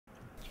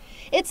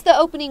It's the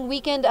opening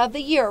weekend of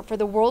the year for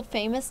the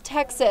world-famous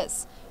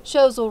Texas.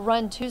 Shows will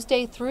run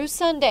Tuesday through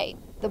Sunday.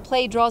 The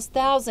play draws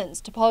thousands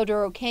to Palo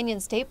Duro Canyon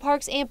State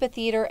Park's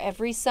amphitheater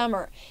every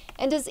summer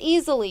and is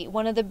easily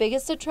one of the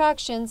biggest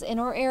attractions in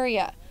our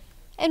area.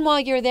 And while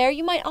you're there,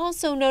 you might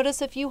also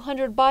notice a few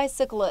hundred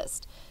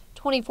bicyclists.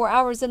 24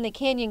 Hours in the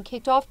Canyon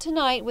kicked off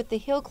tonight with the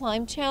Hill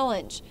Climb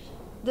Challenge.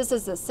 This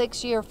is the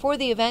 6th year for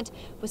the event,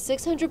 with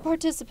 600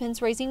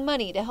 participants raising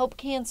money to help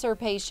cancer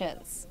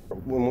patients.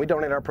 When we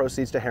donate our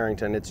proceeds to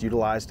Harrington, it's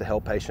utilized to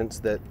help patients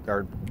that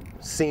are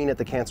seen at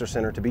the cancer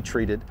center to be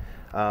treated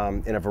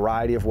in a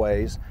variety of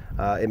ways.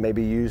 It may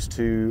be used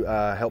to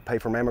help pay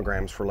for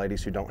mammograms for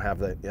ladies who don't have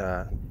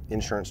the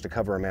insurance to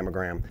cover a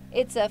mammogram.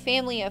 It's a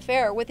family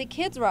affair with a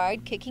kids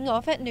ride kicking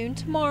off at noon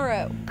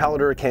tomorrow. Palo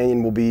Duro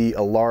Canyon will be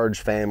a large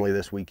family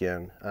this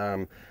weekend.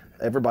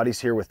 Everybody's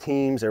here with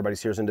teams,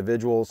 everybody's here as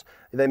individuals.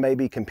 They may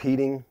be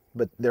competing,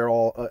 but they're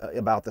all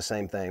about the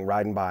same thing,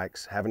 riding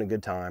bikes, having a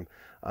good time,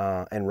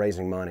 and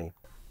raising money.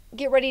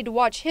 Get ready to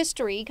watch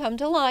history come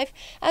to life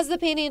as the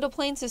Panhandle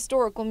Plains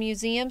Historical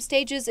Museum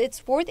stages its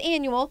 4th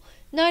annual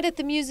Night at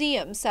the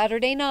Museum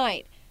Saturday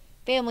night.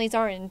 Families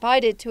are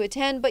invited to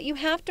attend, but you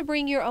have to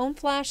bring your own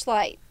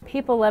flashlight.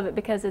 People love it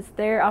because it's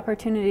their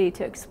opportunity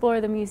to explore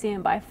the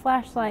museum by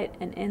flashlight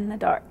and in the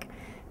dark.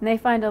 And they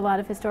find a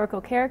lot of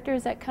historical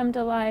characters that come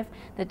to life.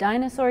 The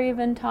dinosaur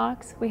even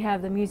talks. We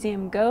have the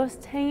museum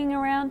ghosts hanging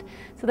around.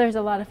 So there's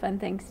a lot of fun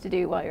things to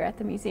do while you're at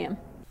the museum.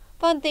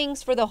 Fun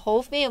things for the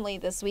whole family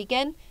this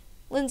weekend.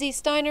 Lindsey,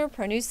 Stiner,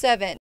 Pronews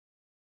 7.